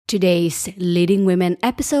Today's Leading Women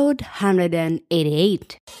episode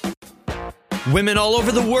 188. Women all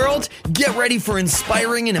over the world, get ready for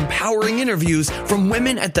inspiring and empowering interviews from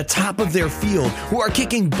women at the top of their field who are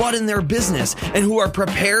kicking butt in their business and who are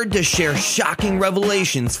prepared to share shocking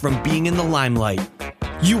revelations from being in the limelight.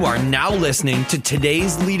 You are now listening to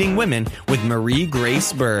Today's Leading Women with Marie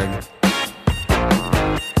Grace Berg.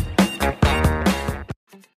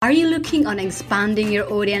 Are you looking on expanding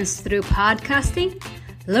your audience through podcasting?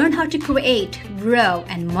 Learn how to create, grow,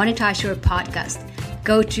 and monetize your podcast.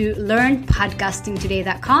 Go to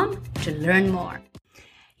learnpodcastingtoday.com to learn more.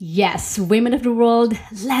 Yes, women of the world,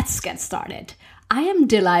 let's get started. I am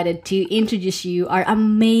delighted to introduce you our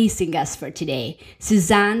amazing guest for today,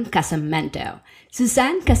 Suzanne Casamento.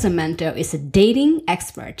 Suzanne Casamento is a dating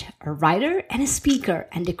expert, a writer, and a speaker,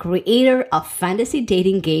 and the creator of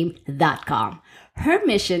FantasyDatingGame.com. Her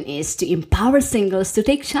mission is to empower singles to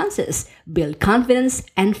take chances, build confidence,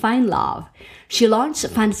 and find love. She launched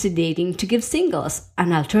Fantasy Dating to give singles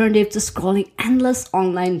an alternative to scrolling endless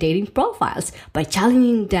online dating profiles by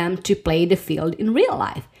challenging them to play the field in real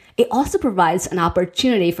life. It also provides an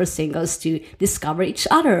opportunity for singles to discover each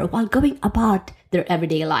other while going about their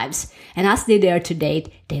everyday lives. And as they dare to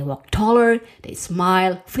date, they walk taller, they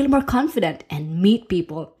smile, feel more confident, and meet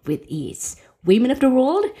people with ease. Women of the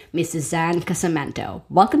world, Miss Suzanne Casamento.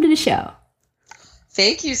 Welcome to the show.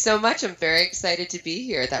 Thank you so much. I'm very excited to be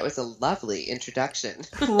here. That was a lovely introduction.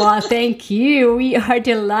 Well, thank you. We are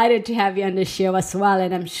delighted to have you on the show as well,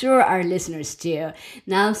 and I'm sure our listeners too.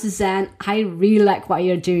 Now, Suzanne, I really like what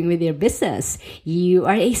you're doing with your business. You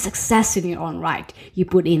are a success in your own right. You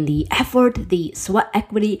put in the effort, the sweat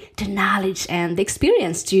equity, the knowledge, and the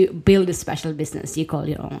experience to build a special business you call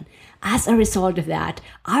your own. As a result of that,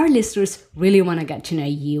 our listeners really want to get to know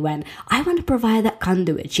you, and I want to provide that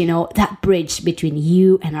conduit, that bridge between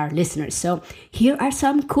you and our listeners. So here are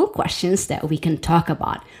some cool questions that we can talk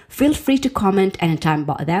about. Feel free to comment anytime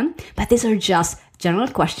about them, but these are just general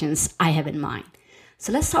questions I have in mind.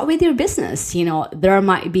 So let's start with your business. There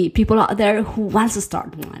might be people out there who wants to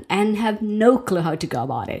start one and have no clue how to go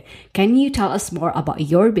about it. Can you tell us more about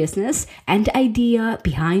your business and the idea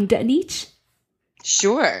behind the niche?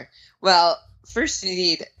 Sure. Well, first you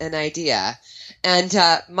need an idea. And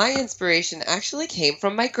my inspiration actually came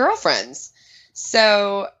from my girlfriends.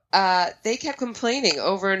 So they kept complaining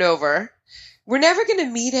over and over, we're never going to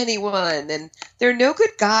meet anyone, and there are no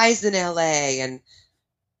good guys in LA. And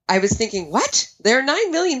I was thinking, what? There are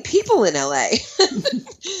 9 million people in LA.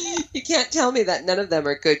 You can't tell me that none of them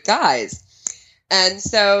are good guys. And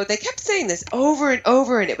so they kept saying this over and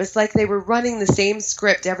over, and it was like they were running the same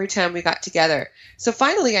script every time we got together. So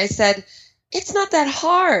finally I said, it's not that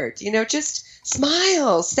hard, just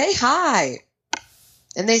smile, say hi.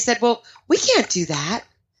 And they said, well, we can't do that.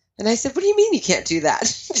 And I said, what do you mean you can't do that?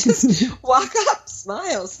 Just walk up,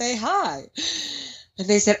 smile, say hi. And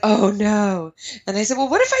they said, oh no. And I said, well,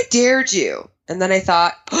 what if I dared you? And then I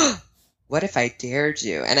thought, what if I dared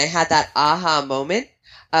you? And I had that aha moment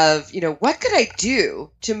of, what could I do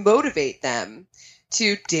to motivate them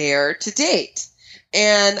to dare to date?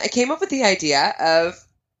 And I came up with the idea of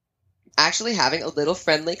actually having a little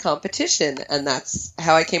friendly competition. And that's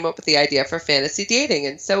how I came up with the idea for fantasy dating.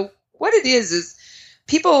 And so what it is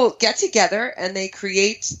people get together and they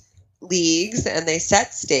create leagues and they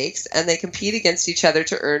set stakes and they compete against each other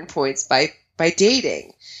to earn points by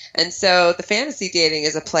dating. And so the fantasy dating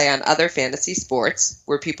is a play on other fantasy sports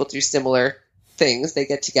where people do similar things. They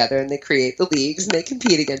get together and they create the leagues and they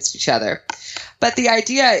compete against each other. But the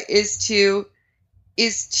idea is to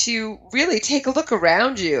really take a look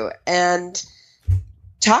around you and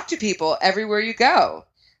talk to people everywhere you go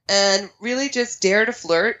and really just dare to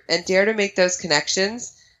flirt and dare to make those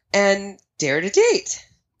connections and dare to date.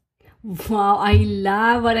 Wow, I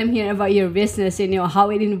love what I'm hearing about your business, how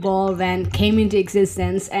it evolved and came into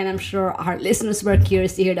existence. And I'm sure our listeners were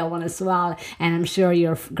curious to hear that one as well. And I'm sure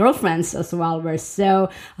your girlfriends as well were so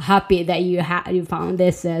happy that you found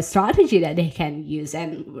this strategy that they can use,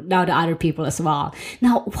 and now the other people as well.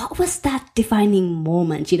 Now, what was that defining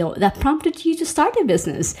moment, that prompted you to start a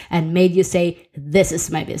business and made you say, this is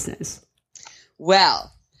my business?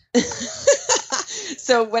 Well,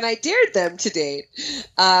 so when I dared them to date,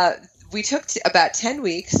 we took about 10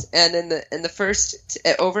 weeks, and in the first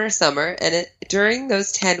over a summer, and during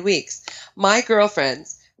those 10 weeks, my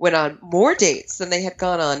girlfriends went on more dates than they had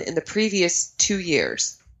gone on in the previous 2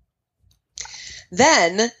 years.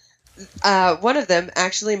 Then one of them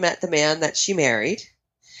actually met the man that she married,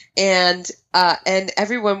 and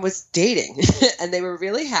everyone was dating, and they were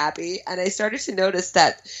really happy. And I started to notice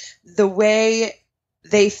that the way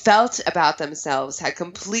they felt about themselves had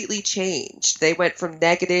completely changed. They went from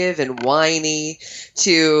negative and whiny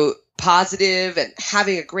to positive and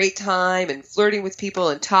having a great time and flirting with people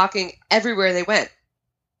and talking everywhere they went.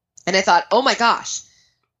 And I thought, oh my gosh,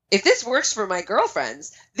 if this works for my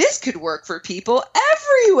girlfriends, this could work for people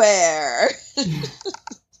everywhere.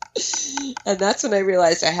 And that's when I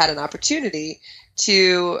realized I had an opportunity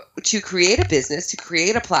to create a business, to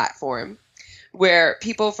create a platform where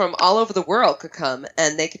people from all over the world could come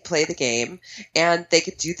and they could play the game and they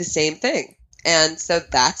could do the same thing. And so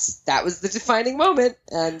that was the defining moment.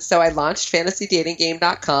 And so I launched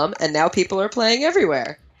fantasydatinggame.com, and now people are playing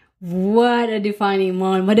everywhere. What a defining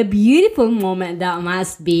moment! What a beautiful moment that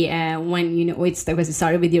must be when it's because you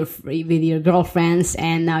started with your girlfriends,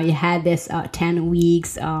 and now you had this 10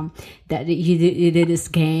 weeks that you did this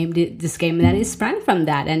game that is sprang from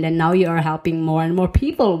that, and then now you are helping more and more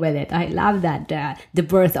people with it. I love that the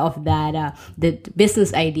birth of that the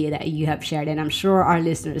business idea that you have shared, and I'm sure our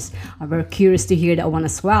listeners are very curious to hear that one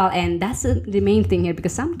as well. And that's the main thing here,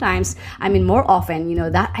 because sometimes, more often,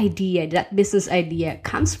 that business idea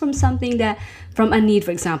comes from something from a need,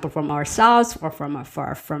 for example, from ourselves or from our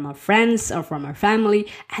friends or from our family,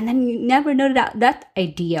 and then you never know that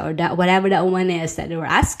idea or that whatever that one is that they were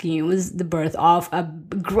asking you was the birth of a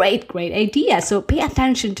great idea. So pay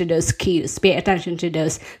attention to those cues, pay attention to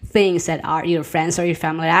those things that are your friends or your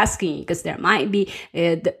family asking you, because there might be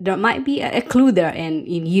a clue there in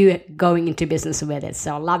you going into business with it.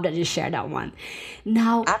 So I love that you shared that one.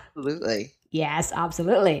 Now, absolutely, yes,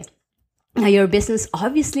 absolutely. Now, your business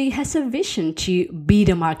obviously has a vision to be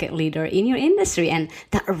the market leader in your industry, and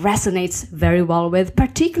that resonates very well with a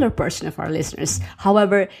particular person of our listeners.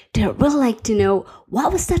 However, they would like to know,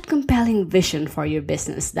 what was that compelling vision for your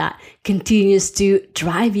business that continues to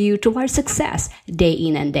drive you towards success day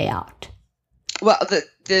in and day out? Well,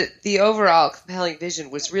 the overall compelling vision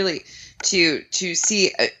was really to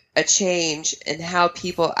see a change in how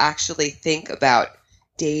people actually think about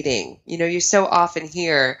dating. You so often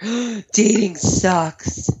hear, dating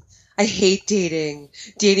sucks. I hate dating.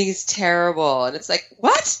 Dating is terrible. And it's like,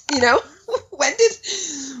 what?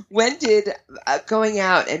 When did going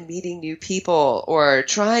out and meeting new people or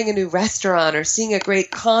trying a new restaurant or seeing a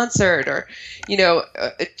great concert or,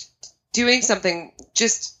 doing something,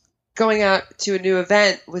 just going out to a new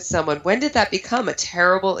event with someone, when did that become a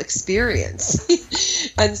terrible experience?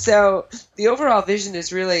 And so the overall vision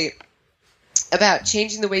is really about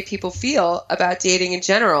changing the way people feel about dating in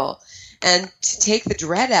general, and to take the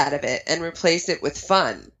dread out of it and replace it with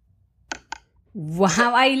fun.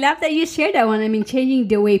 Wow, I love that you shared that one. Changing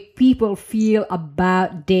the way people feel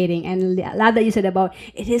about dating, and I love that you said about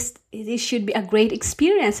it should be a great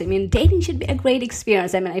experience. Dating should be a great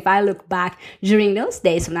experience. If I look back during those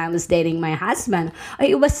days when I was dating my husband,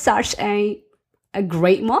 it was such a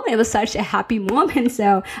great moment. It was such a happy moment.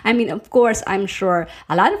 So, of course, I'm sure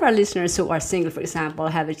a lot of our listeners who are single, for example,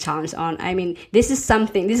 have a challenge on. This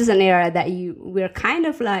is an area that we're kind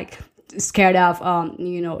of like scared of,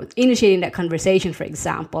 initiating that conversation, for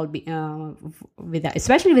example,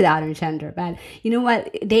 especially with other gender. But you know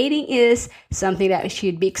what? Dating is something that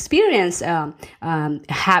should be experienced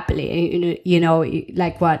happily.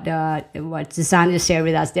 Like what Susanne just shared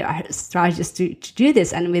with us. There are strategies to do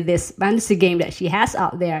this, and with this fantasy game that she has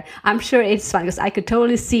out there, I'm sure it's fun, because I could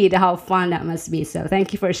totally see how fun that must be. So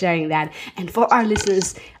thank you for sharing that. And for our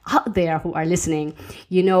listeners out there who are listening,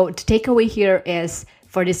 the takeaway here is,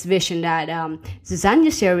 for this vision that Susanne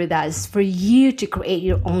just shared with us, for you to create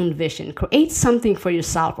your own vision, create something for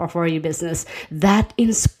yourself or for your business that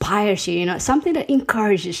inspires you, something that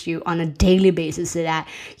encourages you on a daily basis, so that,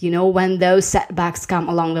 when those setbacks come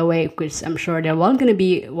along the way, which I'm sure they're all going to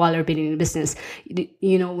be while you're building the business,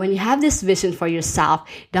 when you have this vision for yourself,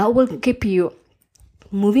 that will keep you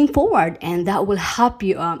moving forward, and that will help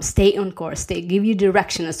you stay on course, give you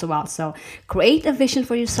direction as well. So create a vision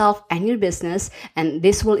for yourself and your business, and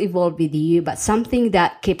this will evolve with you, but something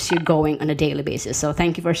that keeps you going on a daily basis. So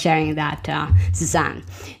thank you for sharing that, Susanne.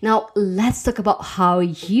 Now let's talk about how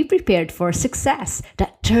you prepared for success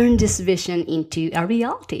that turned this vision into a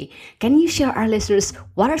reality. Can you share our listeners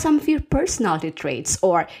what are some of your personality traits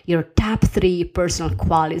or your top 3 personal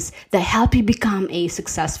qualities that help you become a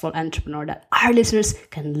successful entrepreneur that our listeners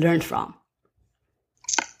can learn from?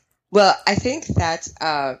 Well, I think that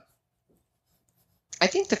the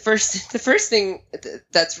first thing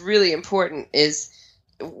that's really important is,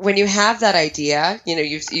 when you have that idea,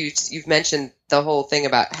 you've mentioned the whole thing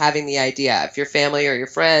about having the idea. If your family or your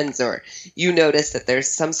friends, or you notice that there's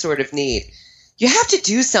some sort of need, you have to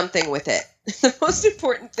do something with it. The most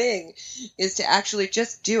important thing is to actually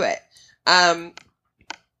just do it.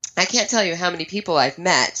 I can't tell you how many people I've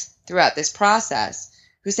met throughout this process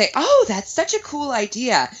who say, oh, that's such a cool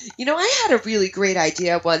idea. I had a really great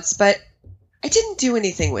idea once, but I didn't do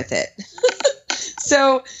anything with it.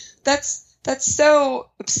 So that's so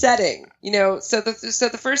upsetting, So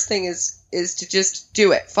the first thing is to just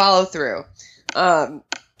do it, follow through. I'm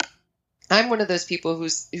one of those people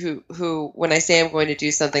who when I say I'm going to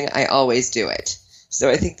do something, I always do it. So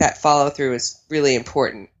I think that follow through is really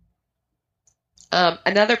important.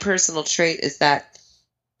 Another personal trait is that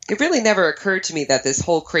it really never occurred to me that this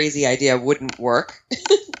whole crazy idea wouldn't work.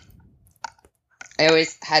 I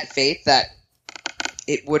always had faith that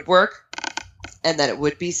it would work and that it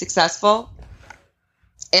would be successful.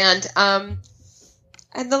 And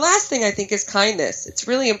the last thing I think is kindness. It's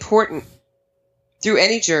really important through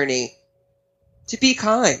any journey to be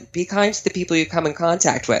kind. Be kind to the people you come in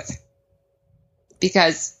contact with,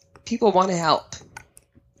 because people want to help.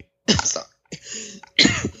 I'm sorry.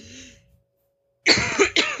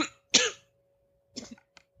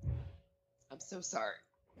 I'm so sorry.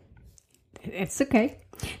 It's okay.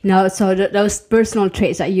 No, so those personal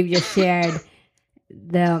traits that you just shared,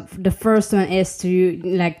 the first one is to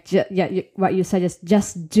what you said,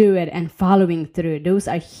 just do it and following through. Those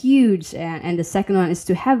are huge. And the second one is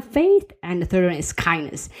to have faith, and the third one is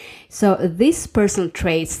kindness. So these personal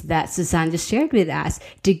traits that Suzanne just shared with us,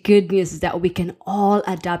 the good news is that we can all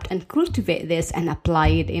adapt and cultivate this and apply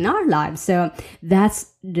it in our lives. So that's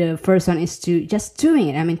the first one, is to just doing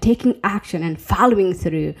it. I mean, taking action and following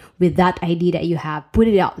through with that idea that you have, put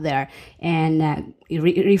it out there and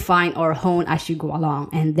refine or hone as you go along.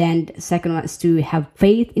 And then the second one is to have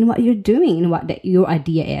faith in what you're doing, in what your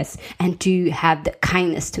idea is, and to have the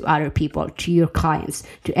kindness to other people, to your clients,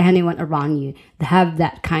 to anyone around you. Have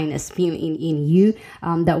that kindness feeling in you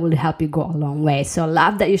that will help you go a long way. So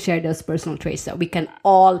love that you share those personal traits that we can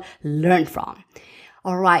all learn from.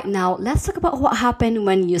 All right, now let's talk about what happened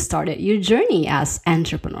when you started your journey as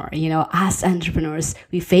entrepreneur. As entrepreneurs,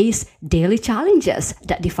 we face daily challenges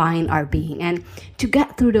that define our being. And to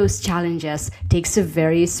get through those challenges takes a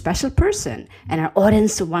very special person. And our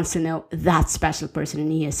audience wants to know that special person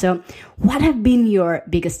in you. So what have been your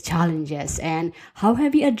biggest challenges, and how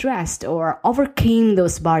have you addressed or overcame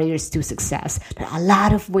those barriers to success that a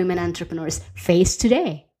lot of women entrepreneurs face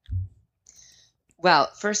today?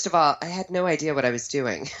 Well, first of all, I had no idea what I was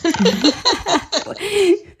doing.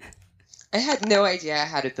 I had no idea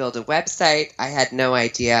how to build a website. I had no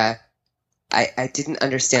idea. I didn't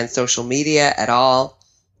understand social media at all.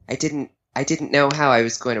 I didn't know how I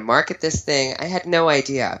was going to market this thing. I had no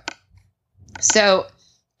idea. So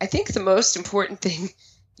I think the most important thing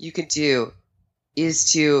you can do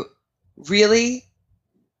is to really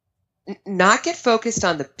not get focused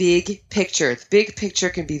on the big picture. The big picture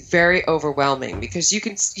can be very overwhelming, because you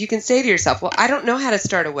can say to yourself, well, I don't know how to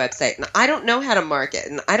start a website, and I don't know how to market,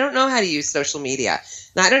 and I don't know how to use social media,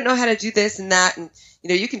 and I don't know how to do this and that. And,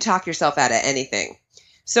 you can talk yourself out of anything.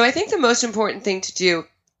 So I think the most important thing to do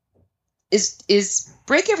is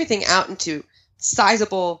break everything out into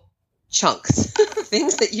sizable chunks,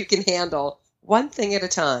 things that you can handle one thing at a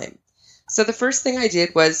time. So the first thing I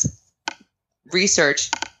did was research.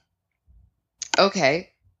 Okay,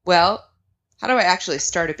 well, how do I actually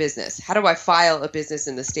start a business? How do I file a business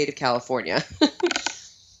in the state of California?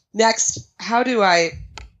 Next, how do I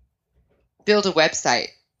build a website?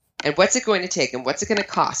 And what's it going to take? And what's it going to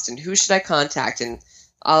cost? And who should I contact? And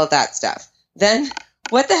all of that stuff. Then,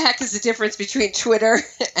 what the heck is the difference between Twitter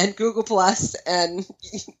and Google Plus and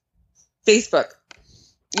Facebook?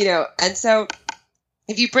 And so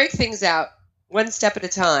if you break things out one step at a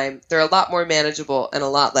time, they're a lot more manageable and a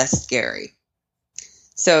lot less scary.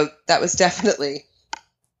 So that was definitely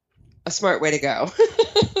a smart way to go.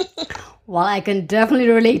 Well, I can definitely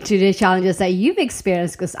relate to the challenges that you've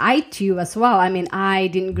experienced, because I too as well. I mean, I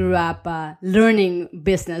didn't grow up learning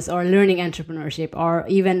business or learning entrepreneurship or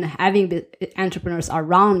even having entrepreneurs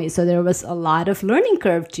around me. So there was a lot of learning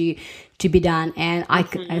curve to be done. And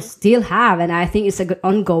I still have. And I think it's a good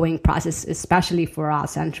ongoing process, especially for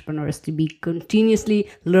us entrepreneurs, to be continuously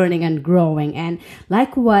learning and growing. And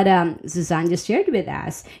like what Suzanne just shared with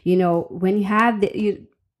us, when you have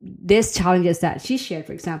these challenges that she shared,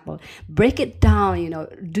 for example, break it down,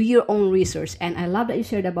 do your own research. And I love that you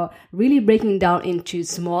shared about really breaking down into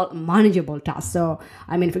small, manageable tasks. So,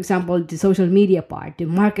 I mean, for example, the social media part, the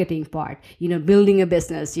marketing part, building a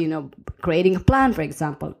business, creating a plan, for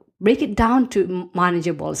example. Break it down to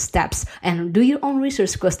manageable steps and do your own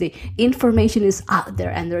research, because the information is out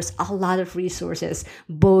there and there's a lot of resources,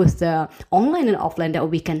 both online and offline,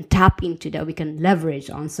 that we can tap into, that we can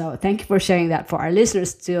leverage on. So thank you for sharing that for our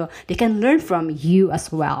listeners too. They can learn from you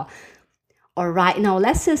as well. All right, now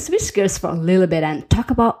let's switch gears for a little bit and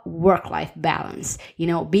talk about work-life balance.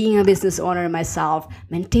 Being a business owner myself,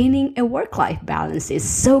 maintaining a work-life balance is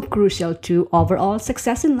so crucial to overall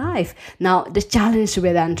success in life. Now, the challenge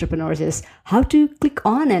with entrepreneurs is how to click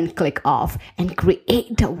on and click off and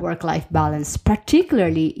create the work-life balance,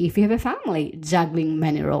 particularly if you have a family juggling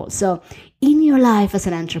many roles. So, in your life as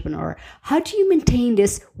an entrepreneur, how do you maintain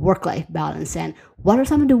this work-life balance, and what are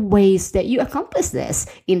some of the ways that you accomplish this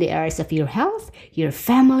in the areas of your health, your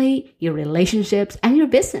family, your relationships, and your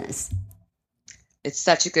business? It's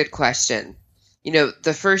such a good question.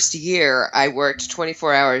 The first year I worked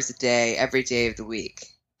 24 hours a day, every day of the week.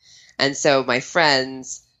 And so my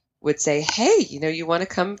friends would say, hey, you want to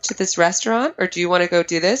come to this restaurant, or do you want to go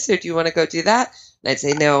do this, or do you want to go do that? And I'd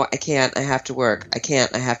say, no, I can't. I have to work. I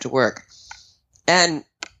can't. I have to work. And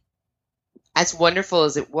as wonderful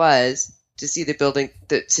as it was to see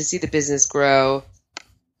to see the business grow,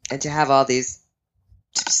 and to have to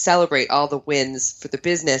celebrate all the wins for the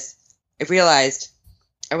business, I realized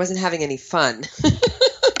I wasn't having any fun,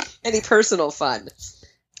 any personal fun.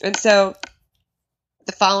 And so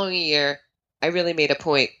the following year, I really made a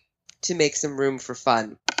point to make some room for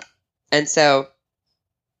fun. And so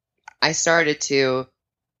I started to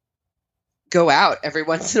go out every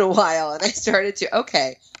once in a while, and I started to,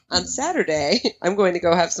 okay, on Saturday, I'm going to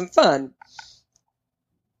go have some fun.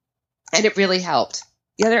 And it really helped.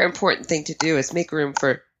 The other important thing to do is make room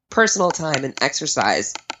for personal time and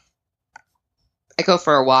exercise. I go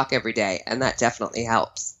for a walk every day, and that definitely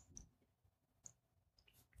helps.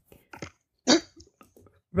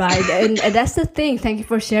 Right. And that's the thing. Thank you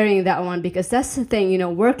for sharing that one, because that's the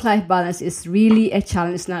thing, work-life balance is really a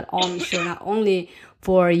challenge, not only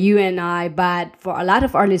for you and I, but for a lot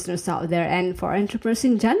of our listeners out there and for entrepreneurs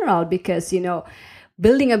in general, because,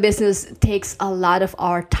 building a business takes a lot of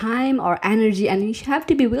our time, our energy, and you have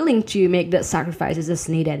to be willing to make the sacrifices as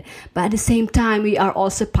needed. But at the same time, we are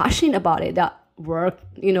also passionate about it. That work,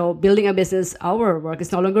 building a business, our work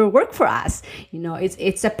is no longer work for us.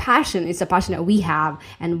 It's a passion. It's a passion that we have,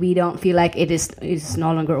 and we don't feel like it's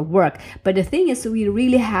no longer work. But the thing is, we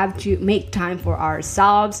really have to make time for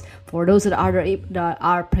ourselves, for those that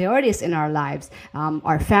are priorities in our lives,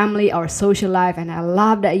 our family, our social life. And I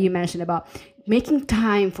love that you mentioned about making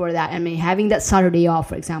time for that. I mean, having that Saturday off,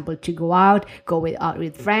 for example, to go out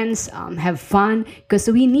with friends, have fun, because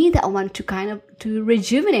we need that one to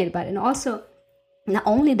rejuvenate, but and also not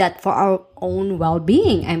only that, for our own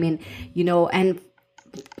well-being. I mean, and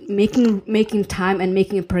making time and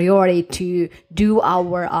making a priority to do our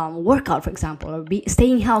workout, for example, or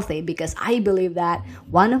staying healthy, because I believe that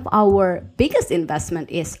one of our biggest investment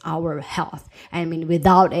is our health. I mean,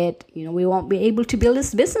 without it, we won't be able to build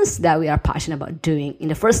this business that we are passionate about doing in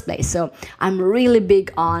the first place. So I'm really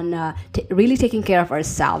big on really taking care of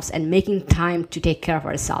ourselves and making time to take care of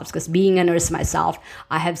ourselves, because being a nurse myself,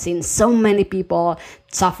 I have seen so many people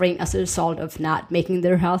suffering as a result of not making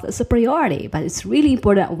their health as a priority. But it's really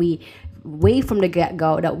important we way from the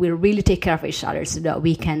get-go that we really take care of each other, so that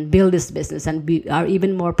we can build this business and are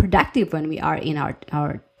even more productive when we are in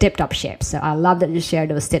our tip-top shape. So I love that you share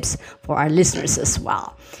those tips for our listeners as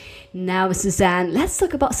well. Now, Suzanne, let's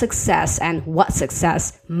talk about success and what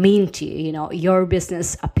success means to you. Your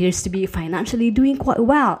business appears to be financially doing quite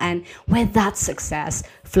well, and with that success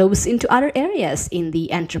flows into other areas in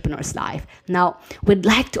the entrepreneur's life. Now, we'd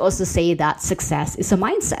like to also say that success is a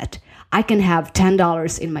mindset. I can have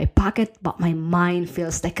 $10 in my pocket, but my mind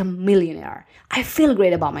feels like a millionaire. I feel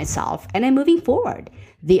great about myself, and I'm moving forward.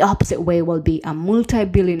 The opposite way will be a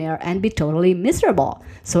multi-billionaire and be totally miserable.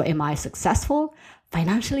 So am I successful?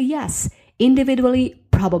 Financially, yes. Individually,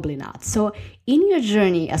 probably not. So in your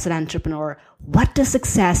journey as an entrepreneur, what does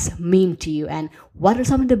success mean to you, and what are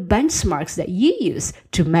some of the benchmarks that you use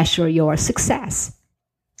to measure your success?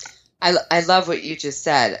 I love what you just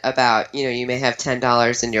said about, you may have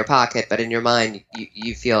 $10 in your pocket, but in your mind,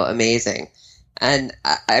 you feel amazing. And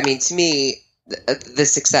I mean, to me, the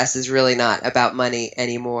success is really not about money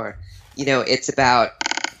anymore. It's about,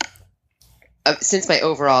 since my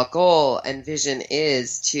overall goal and vision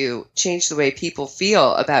is to change the way people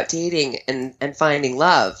feel about dating and finding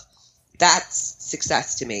love, that's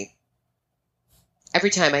success to me. Every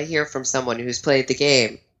time I hear from someone who's played the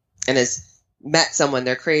game and has met someone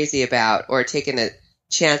they're crazy about, or taken a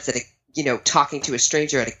chance at talking to a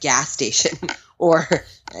stranger at a gas station or,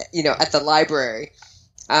 at the library.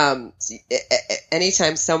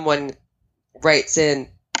 Anytime someone writes in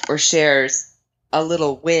or shares a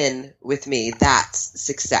little win with me, that's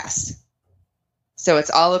success. So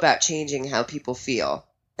it's all about changing how people feel.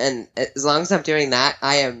 And as long as I'm doing that,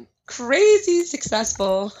 I am crazy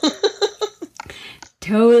successful.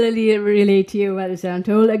 Totally relate to you, Madison.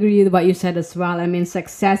 Totally agree with what you said as well. I mean,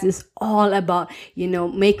 success is all about,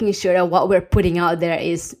 making sure that what we're putting out there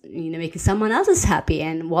is, making someone else happy,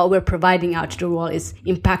 and what we're providing out to the world is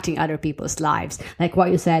impacting other people's lives. Like what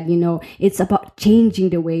you said, it's about changing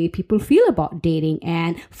the way people feel about dating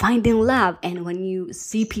and finding love. And when you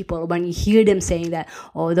see people, when you hear them saying that,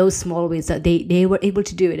 oh, those small wins that they were able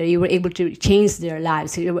to do it, they were able to change their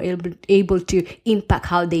lives, they were able to impact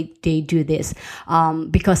how they do this.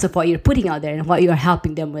 Because of what you're putting out there and what you're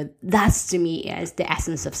helping them with. That's, to me, is the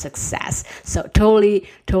essence of success. So totally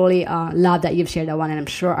love that you've shared that one, and I'm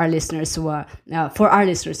sure our listeners for our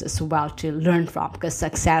listeners as well to learn from, because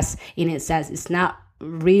success in itself is not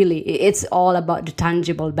really, it's all about the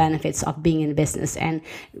tangible benefits of being in business. And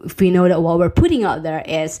if we know that what we're putting out there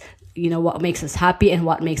is what makes us happy and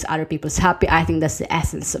what makes other people happy, I think that's the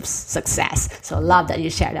essence of success. So love that you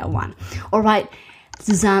shared that one. All right,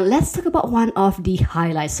 Suzanne, let's talk about one of the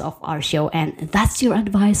highlights of our show, and that's your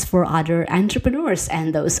advice for other entrepreneurs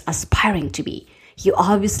and those aspiring to be. You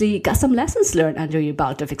obviously got some lessons learned under your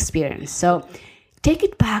belt of experience. So take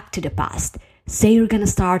it back to the past. Say you're going to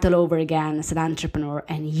start all over again as an entrepreneur,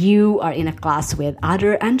 and you are in a class with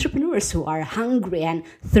other entrepreneurs who are hungry and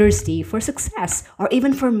thirsty for success, or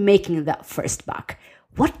even for making that first buck.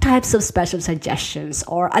 What types of special suggestions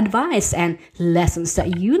or advice and lessons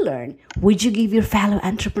that you learn would you give your fellow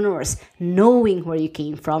entrepreneurs, knowing where you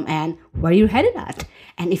came from and where you're headed at?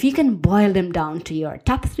 And if you can boil them down to your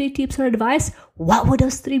top 3 tips or advice, what would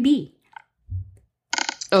those 3 be?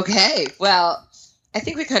 Okay, well, I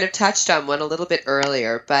think we kind of touched on one a little bit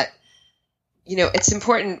earlier, but it's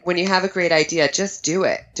important when you have a great idea, just do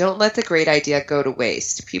it. Don't let the great idea go to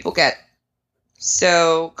waste. People get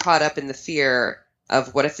so caught up in the fear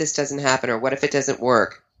of what if this doesn't happen, or what if it doesn't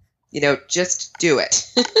work? Just do it.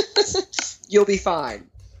 You'll be fine.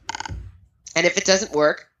 And if it doesn't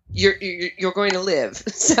work, you're going to live.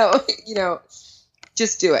 So,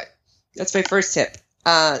 just do it. That's my first tip.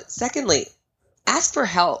 Secondly, ask for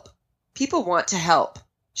help. People want to help.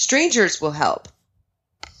 Strangers will help.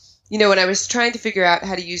 When I was trying to figure out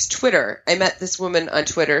how to use Twitter, I met this woman on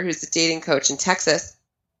Twitter who's a dating coach in Texas,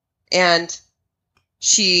 and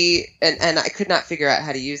she and I could not figure out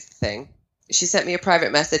how to use the thing. She sent me a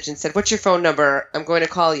private message and said, "What's your phone number? I'm going to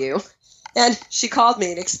call you." And she called me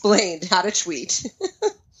and explained how to tweet.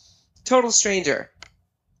 Total stranger.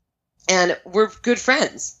 And we're good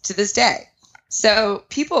friends to this day. So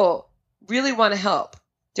people really want to help.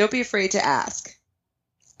 Don't be afraid to ask.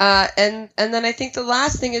 And then I think the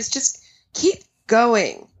last thing is just keep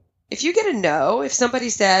going. If you get a no, if somebody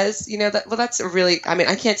says, that's a really,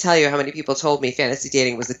 I can't tell you how many people told me fantasy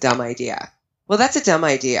dating was a dumb idea. Well, that's a dumb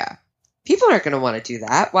idea. People aren't going to want to do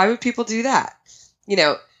that. Why would people do that?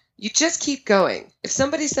 You just keep going. If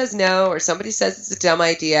somebody says no, or somebody says it's a dumb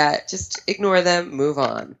idea, just ignore them, move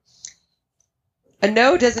on. A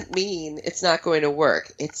no doesn't mean it's not going to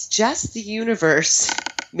work. It's just the universe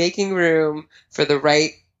making room for the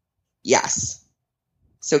right yes.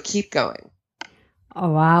 So keep going.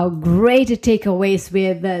 Oh, wow. Great takeaways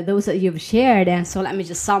with those that you've shared. And so let me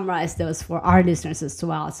just summarize those for our listeners as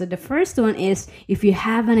well. So the first one is, if you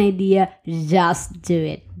have an idea, just do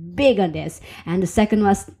it. Big on this. And the second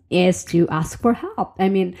one is to ask for help.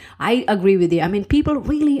 I agree with you. People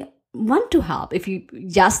really want to help if you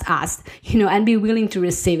just ask, and be willing to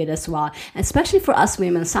receive it as well. Especially for us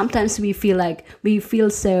women, sometimes we feel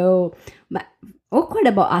so awkward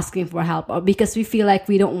about asking for help, or because we feel like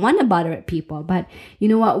we don't want to bother people. But you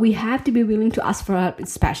know what? We have to be willing to ask for help,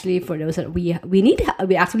 especially for those that we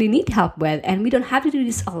actually need help with, and we don't have to do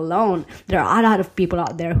this alone. There are a lot of people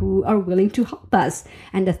out there who are willing to help us.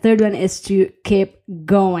 And the third one is to keep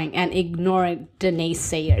going and ignore the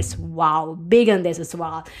naysayers. Wow, big on this as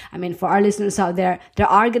well. For our listeners out there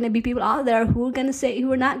are going to be people out there who are going to say,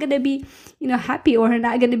 who are not going to be, happy, or are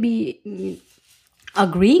not going to be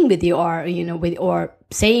agreeing with you, or or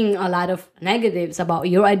saying a lot of negatives about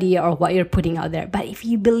your idea or what you're putting out there. But if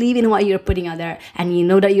you believe in what you're putting out there, and you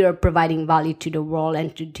know that you're providing value to the world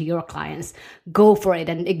and to your clients, go for it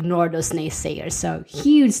and ignore those naysayers. So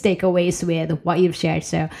huge takeaways with what you've shared.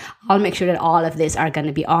 So I'll make sure that all of this are going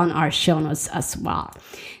to be on our show notes as well.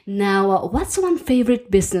 Now, what's one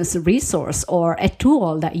favorite business resource or a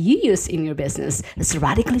tool that you use in your business that's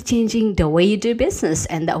radically changing the way you do business,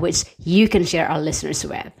 and that which you can share our listeners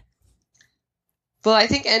with? Well, I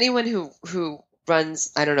think anyone who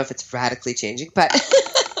runs, I don't know if it's radically changing, but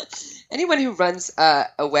anyone who runs a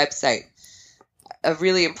website, a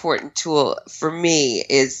really important tool for me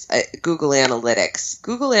is Google Analytics.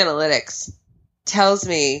 Google Analytics tells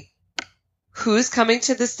me who's coming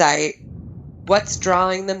to the site, what's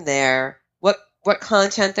drawing them there, what what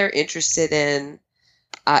content they're interested in,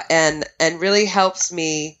 and really helps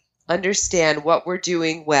me understand what we're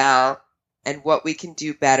doing well and what we can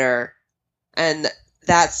do better. And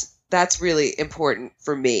that's really important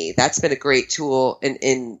for me. That's been a great tool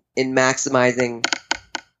in maximizing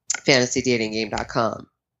fantasydatinggame.com.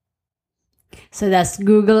 So that's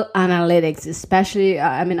Google Analytics, especially,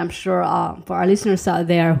 I'm sure for our listeners out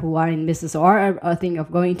there who are in business or are thinking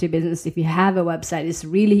of going to business, if you have a website, it's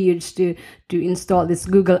really huge to install this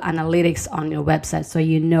Google Analytics on your website so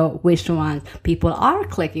you know which ones people are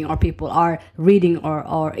clicking or people are reading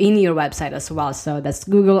or in your website as well. So that's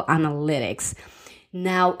Google Analytics.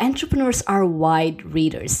 Now, entrepreneurs are wide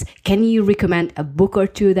readers. Can you recommend a book or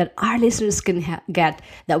two that our listeners can get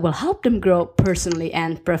that will help them grow personally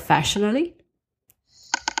and professionally?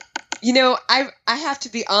 I have to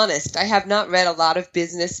be honest. I have not read a lot of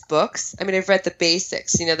business books. I mean, I've read the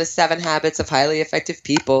basics, the 7 Habits of Highly Effective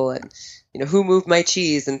People and, Who Moved My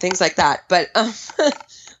Cheese and things like that. But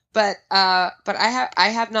I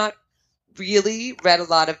have not really read a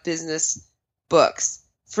lot of business books.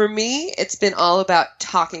 For me, it's been all about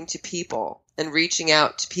talking to people and reaching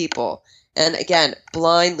out to people. And again,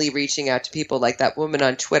 blindly reaching out to people like that woman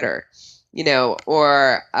on Twitter,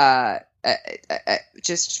 or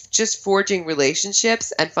just forging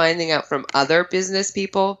relationships and finding out from other business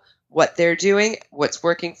people what they're doing, what's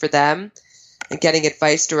working for them, and getting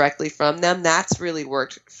advice directly from them. That's really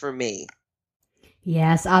worked for me.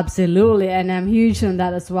 Yes, absolutely. And I'm huge on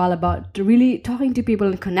that as well, about really talking to people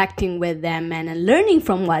and connecting with them and learning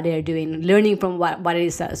from what they're doing, learning from what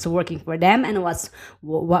is working for them and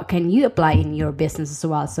what can you apply in your business as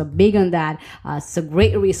well. So big on that. It's a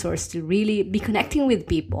great resource to really be connecting with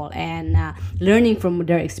people and learning from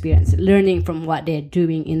their experience, learning from what they're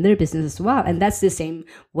doing in their business as well. And that's the same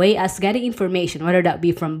way as getting information, whether that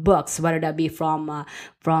be from books, whether that be from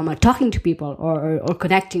talking to people or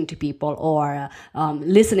connecting to people or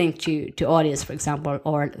listening to audience, for example,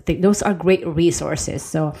 those are great resources.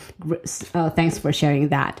 So thanks for sharing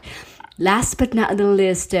that. Last but not the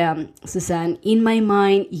least, Suzanne, in my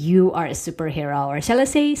mind, you are a superhero, or shall I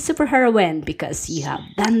say superheroine, because you have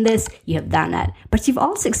done this, you have done that. But you've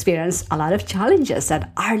also experienced a lot of challenges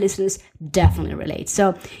that our listeners definitely relate.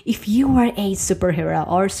 So if you were a superhero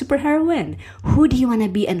or superheroine, who do you want to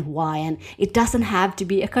be and why? And it doesn't have to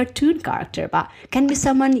be a cartoon character, but can be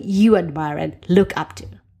someone you admire and look up to.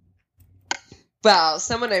 Well,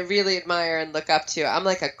 someone I really admire and look up to. I'm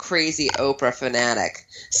like a crazy Oprah fanatic.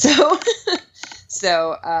 So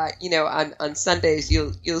on Sundays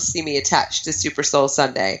you'll see me attached to Super Soul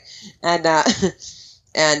Sunday, and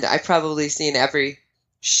I've probably seen every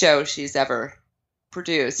show she's ever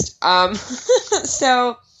produced. I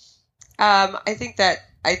think that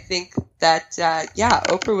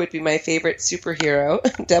Oprah would be my favorite superhero.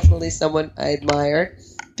 Definitely someone I admire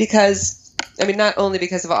because. I mean, not only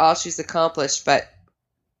because of all she's accomplished, but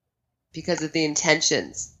because of the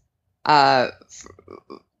intentions. Her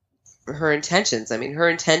intentions. I mean, her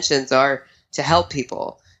intentions are to help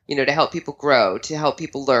people. To help people grow, to help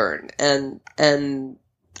people learn, and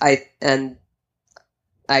I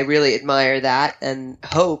really admire that, and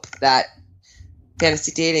hope that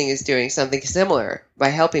Fantasy Dating is doing something similar by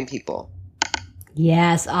helping people.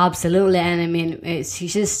 Yes, absolutely, and I mean,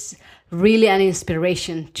 she's just really an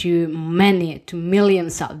inspiration to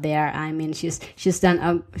millions out there. I mean, she's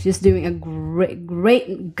doing a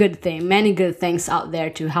great good thing, many good things out there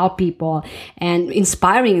to help people and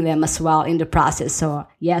inspiring them as well in the process. So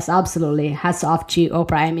yes, absolutely, hats off to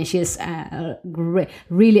Oprah. I mean, she's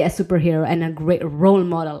really a superhero and a great role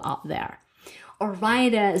model out there. All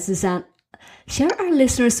right, Suzanne, share our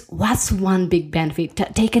listeners what's one big benefit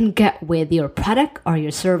that they can get with your product or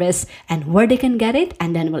your service and where they can get it,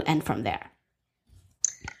 and then we'll end from there.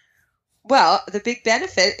 Well, the big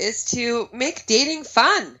benefit is to make dating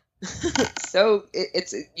fun. So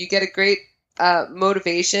you get a great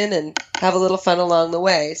motivation and have a little fun along the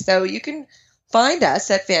way. So you can find us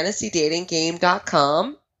at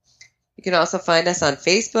fantasydatinggame.com. You can also find us on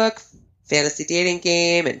Facebook, Fantasy Dating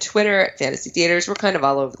Game, and Twitter at Fantasy Daters. We're kind of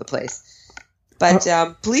all over the place. But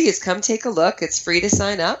please come take a look. It's free to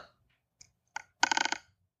sign up.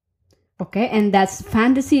 Okay, and that's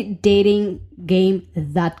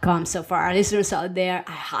fantasydatinggame.com. So for our listeners out there,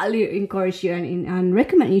 I highly encourage you and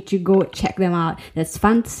recommend you to go check them out. That's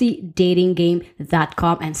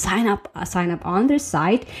fantasydatinggame.com and sign up on their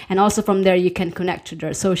site. And also from there, you can connect to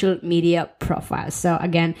their social media profiles. So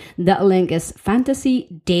again, that link is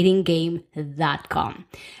fantasydatinggame.com.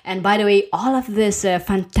 And by the way, all of these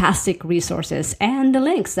fantastic resources and the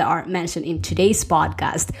links that are mentioned in today's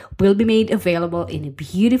podcast will be made available in a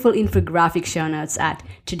beautiful infographic show notes at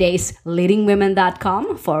today's Leading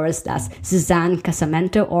today'sleadingwomen.com/Suzanne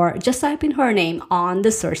Casamento, or just type in her name on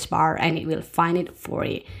the search bar and it will find it for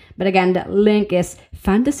you. But again, the link is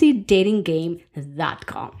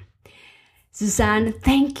fantasydatinggame.com. Suzanne,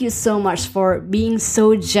 thank you so much for being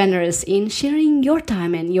so generous in sharing your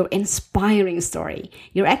time and your inspiring story,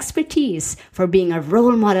 your expertise, for being a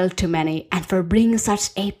role model to many, and for bringing such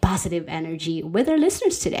a positive energy with our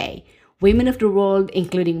listeners today. Women of the world,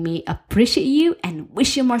 including me, appreciate you and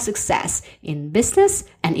wish you more success in business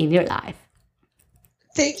and in your life.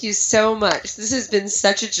 Thank you so much. This has been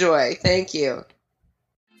such a joy. Thank you.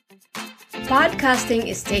 Podcasting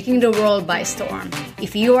is taking the world by storm.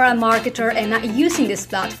 If you are a marketer and not using this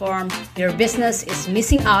platform, your business is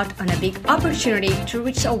missing out on a big opportunity to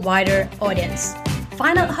reach a wider audience.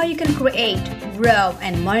 Find out how you can create, grow,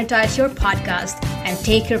 and monetize your podcast and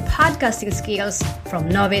take your podcasting skills from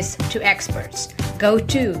novice to experts. Go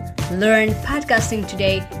to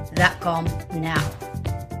learnpodcastingtoday.com now.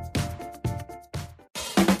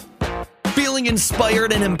 Feeling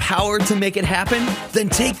inspired and empowered to make it happen? Then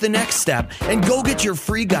take the next step and go get your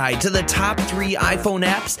free guide to the top 3 iPhone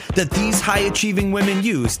apps that these high-achieving women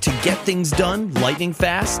use to get things done lightning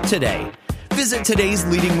fast today. Visit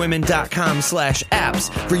today'sleadingwomen.com/apps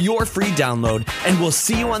for your free download, and we'll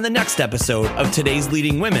see you on the next episode of Today's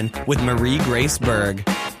Leading Women with Marie Grace Berg.